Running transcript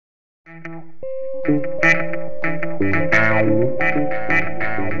Okay,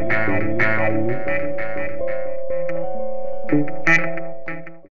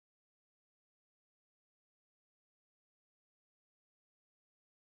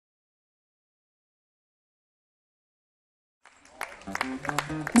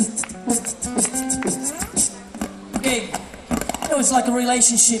 it's like a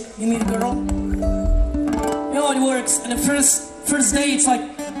relationship. You meet a girl, you know how it works. And the first day, it's like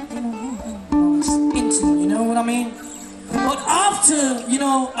intimate. You know what I mean? But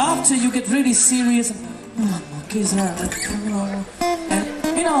after you get really serious, kiss her,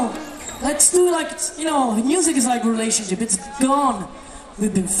 and let's do like music is like a relationship. It's gone.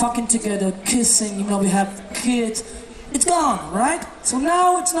 We've been fucking together, kissing. We have kids. It's gone, right? So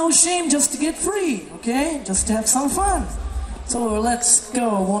now it's no shame just to get free, okay? Just to have some fun. So let's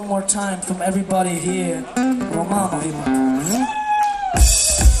go one more time from everybody here. Romano,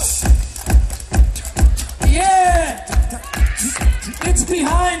 yeah! It's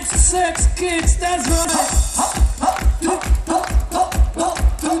behind sex, kids, that's right.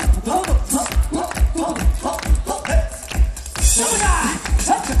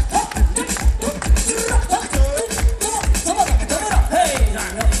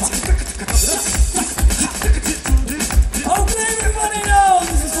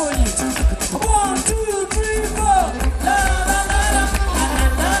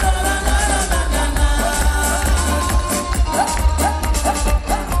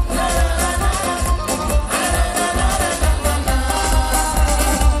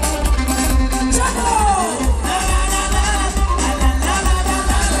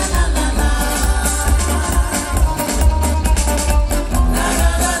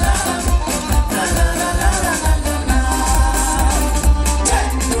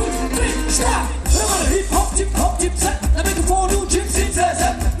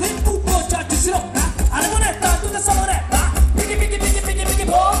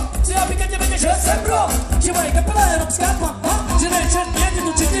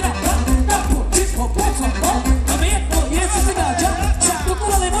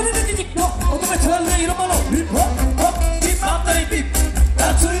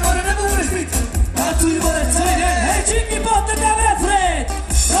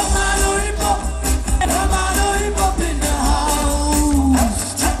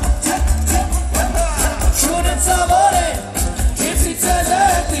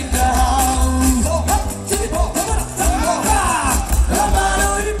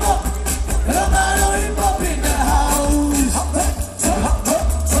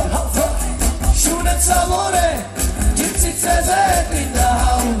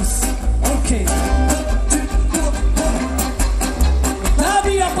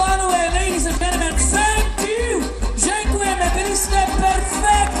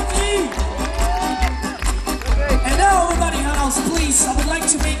 I would like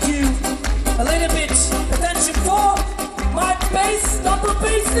to make you a little bit attention for my bass, number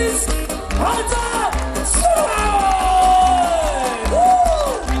bassist, Hunter.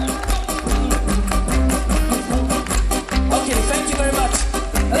 Okay, thank you very much.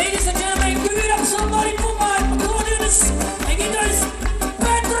 Ladies and gentlemen, give it up somebody for my accordionist and guitarist,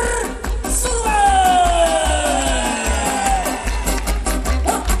 Peter Silva.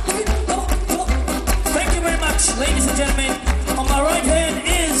 Thank you very much, ladies and gentlemen. On my right hand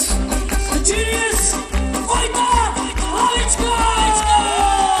is the genius, Wojta Haliczka!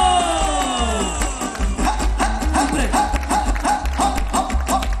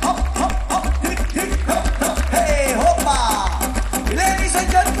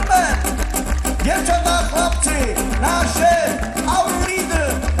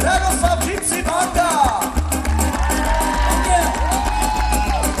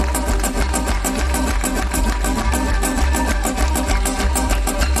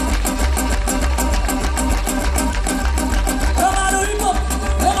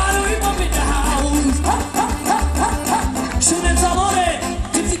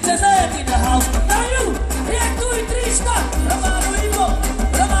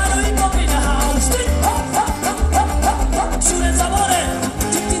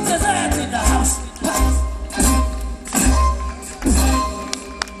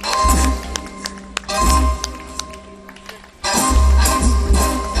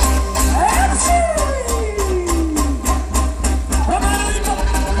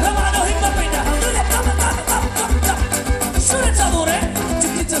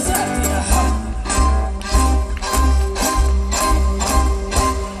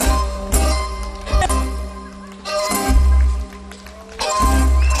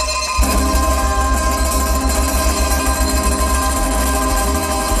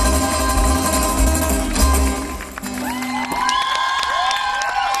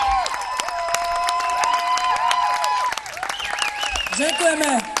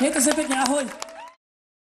 Ďakujeme, mějte se pěkně, ahoj.